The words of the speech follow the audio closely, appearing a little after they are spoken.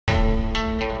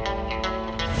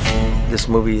This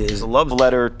movie is a love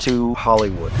letter to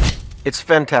Hollywood. It's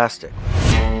fantastic.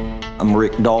 I'm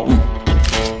Rick Dalton.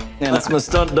 And that's my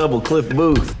stunt double, Cliff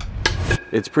Booth.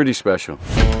 It's pretty special.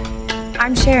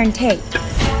 I'm Sharon Tate.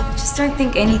 I just don't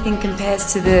think anything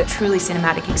compares to the truly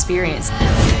cinematic experience.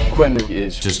 Quentin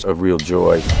is just a real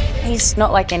joy. He's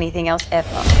not like anything else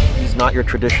ever. He's not your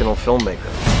traditional filmmaker.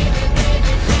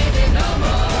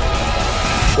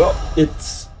 Well, it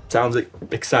sounds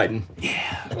exciting.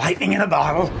 Yeah, lightning in a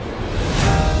bottle.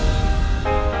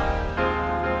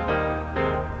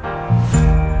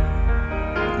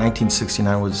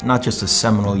 "1969 was not just a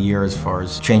seminal year as far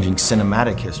as changing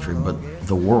cinematic history, but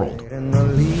the world.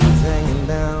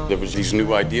 There was these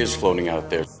new ideas floating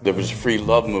out there. There was a free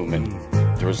love movement.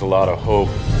 There was a lot of hope.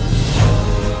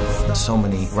 So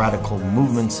many radical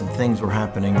movements and things were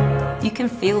happening. You can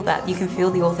feel that. You can feel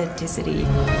the authenticity.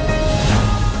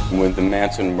 When the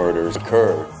Manson murders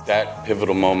occurred, that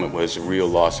pivotal moment was a real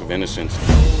loss of innocence.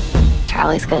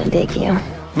 Charlie's gonna dig you.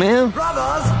 Man,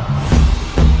 Brothers!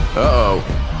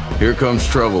 Uh-oh. Here comes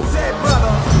trouble.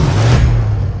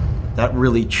 that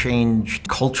really changed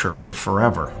culture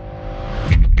forever.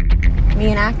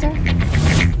 Me an actor?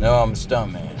 No, I'm a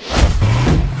stuntman.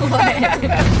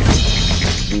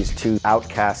 These two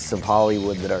outcasts of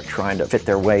Hollywood that are trying to fit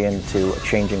their way into a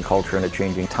changing culture and a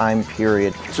changing time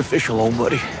period. It's official, old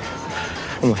buddy.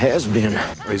 Well, it has been.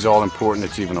 He's all important.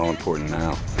 It's even all important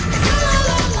now.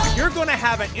 You're going to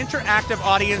have an interactive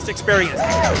audience experience.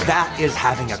 That is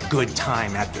having a good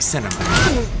time at the cinema.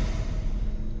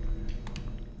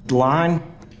 Line?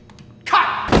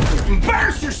 Cut!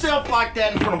 Embarrass yourself like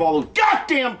that in front of all those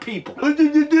goddamn people!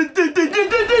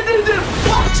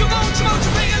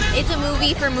 It's a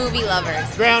movie for movie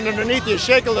lovers. Ground underneath you,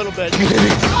 shake a little bit.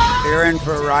 You're in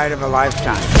for a ride of a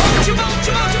lifetime.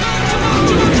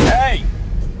 Hey!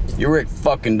 You're Rick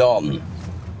fucking Dalton.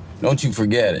 Don't you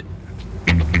forget it.